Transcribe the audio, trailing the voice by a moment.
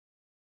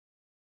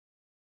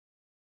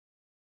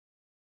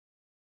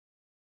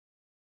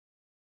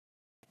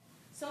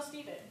So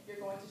Stephen,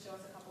 you're going to show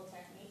us a couple of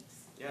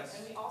techniques. Yes.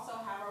 And we also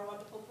have our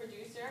wonderful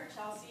producer,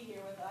 Chelsea, here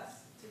with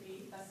us to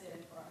be a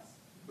sit-in for us.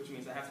 Which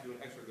means I have to do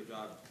an extra good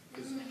job,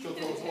 because she'll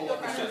throw us all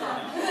up the set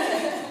right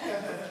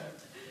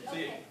now.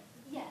 Okay,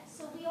 yeah,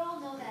 so we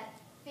all know that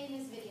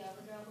famous video of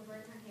the girl who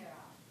burns her hair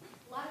off.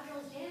 A lot of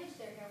girls damage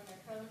their hair when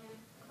they're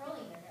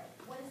curling their hair.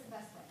 What is the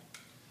best way?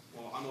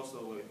 Well, I'm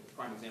also a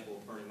prime example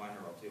of burning my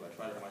hair up too. I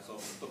tried it on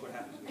myself and look what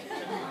happens to me.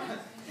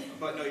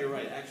 But no, you're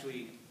right.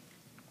 Actually,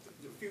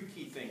 there are a few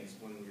key things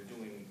when you're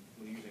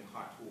using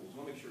hot tools. You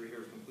want to make sure your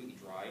hair is completely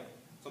dry.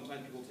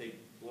 Sometimes people take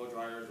blow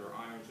dryers or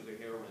irons to their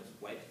hair when it's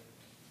wet,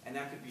 and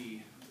that could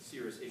be a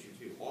serious issue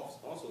too.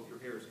 Also, if your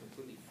hair is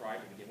completely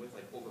fried to begin with,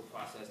 like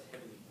over-processed,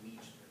 heavily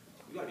bleached,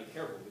 you got to be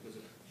careful because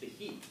if the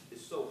heat is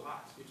so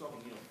hot. You're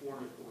talking,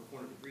 400 over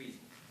 400 degrees,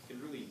 it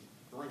can really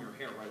burn your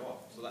hair right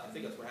off. So I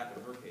think that's what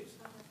happened in her case.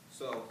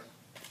 So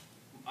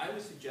I would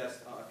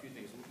suggest a few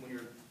things. When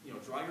you're,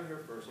 dry your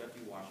hair first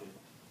after you wash it,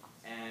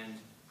 and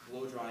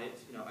blow dry it,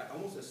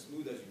 almost as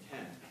smooth as you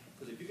can.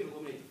 Because if you can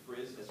eliminate the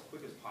frizz as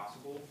quick as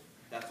possible,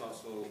 that's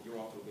also, you're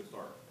off to a good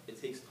start.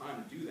 It takes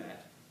time to do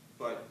that,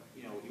 but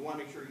you want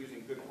to make sure you're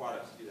using good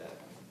products to do that.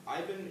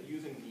 I've been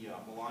using the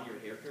Melania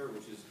hair care,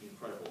 which is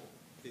incredible.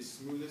 The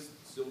smoothest,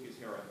 silkiest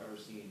hair I've ever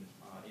seen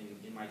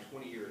in my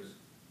 20 years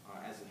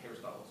as a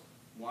hairstylist.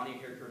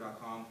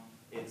 MelaniaHaircare.com,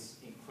 it's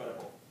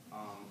incredible.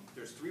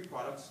 There's 3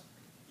 products.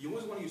 You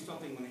always want to use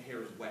something when the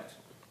hair is wet.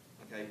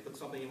 Okay, put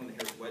something in when the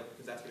hair is wet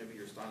because that's going to be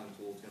your styling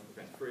tool. It's going to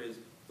prevent frizz.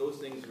 Those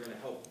things are going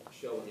to help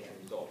show in the end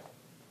result.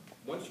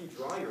 Once you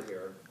dry your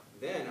hair,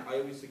 then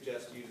I always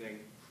suggest using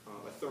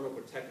a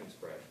thermoprotectant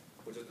spray,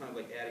 which is kind of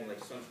like adding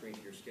sunscreen to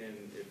your skin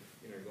if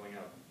you're going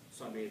out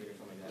sunbathing or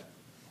something like that.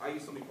 I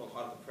use something called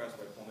Hot Off the Press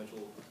by Paul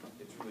Mitchell.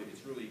 It's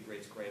really a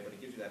great spray, but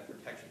it gives you that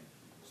protection.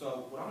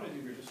 So what I'm going to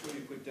do here is just show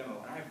you a quick demo,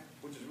 and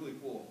which is really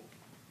cool.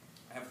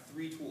 I have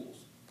 3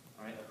 tools,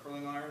 all right? A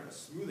curling iron, a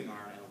smoothing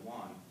iron, and a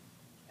wand.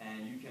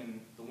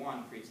 And the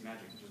wand creates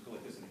magic. You just go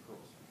like this and it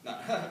curls. No,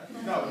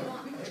 no,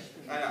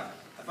 I know.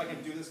 If I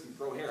can do this and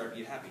grow hair, I'd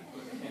be happy.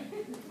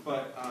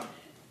 But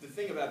the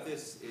thing about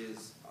this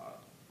is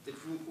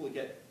it's really cool to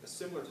get a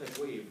similar type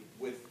wave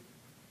with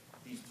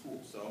these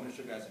tools. So I'm going to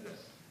show you guys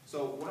this.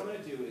 So what I'm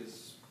going to do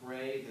is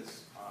spray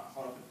this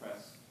Hot Off the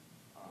Press.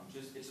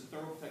 It's a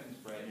thermoprotectant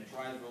spray, and it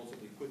dries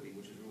relatively quickly,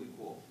 which is really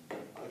cool.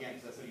 Again,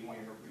 because that's how you want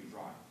your hair pretty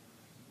dry.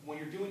 When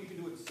you're doing, you can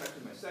do it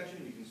section by section.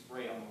 You can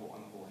spray on the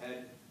whole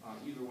head.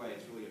 Either way,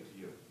 it's really up to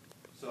you.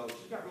 So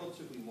she's got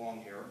relatively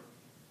long hair,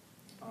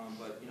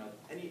 but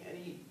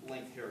any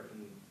length hair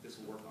this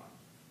will work on.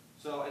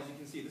 So as you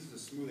can see, this is a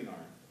smoothing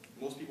iron.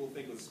 Most people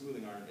think with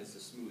smoothing iron it's to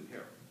smooth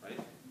hair, right?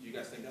 Do you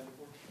guys think that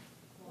before?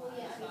 Well,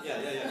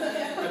 yeah.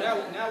 Yeah. But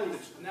now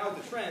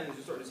with the trends,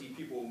 you're starting to see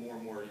people more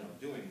and more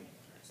doing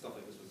stuff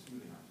like this with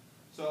smoothing iron.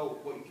 So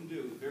what you can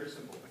do is very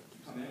simple. You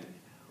come in,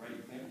 right?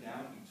 You clamp it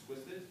down, you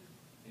twist it,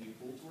 and you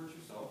pull towards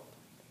yourself,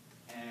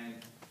 and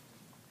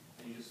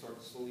you just start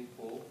to slowly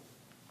pull,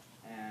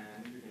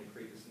 and you're going to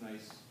create this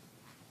nice,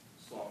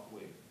 soft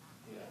wave.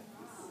 Yeah.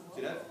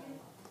 See that?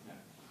 Yeah.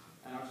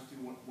 And I'll just do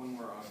one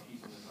more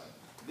piece on this side.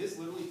 This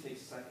literally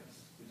takes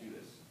seconds to do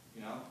this,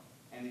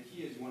 And the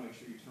key is you want to make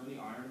sure you turn the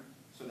iron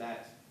so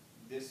that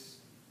this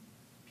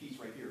piece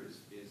right here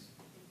is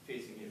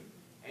facing you.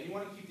 And you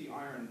want to keep the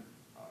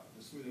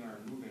smoothing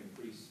iron moving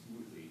pretty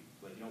smoothly,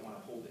 like you don't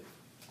want to hold it.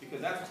 Because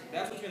that's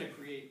what's going to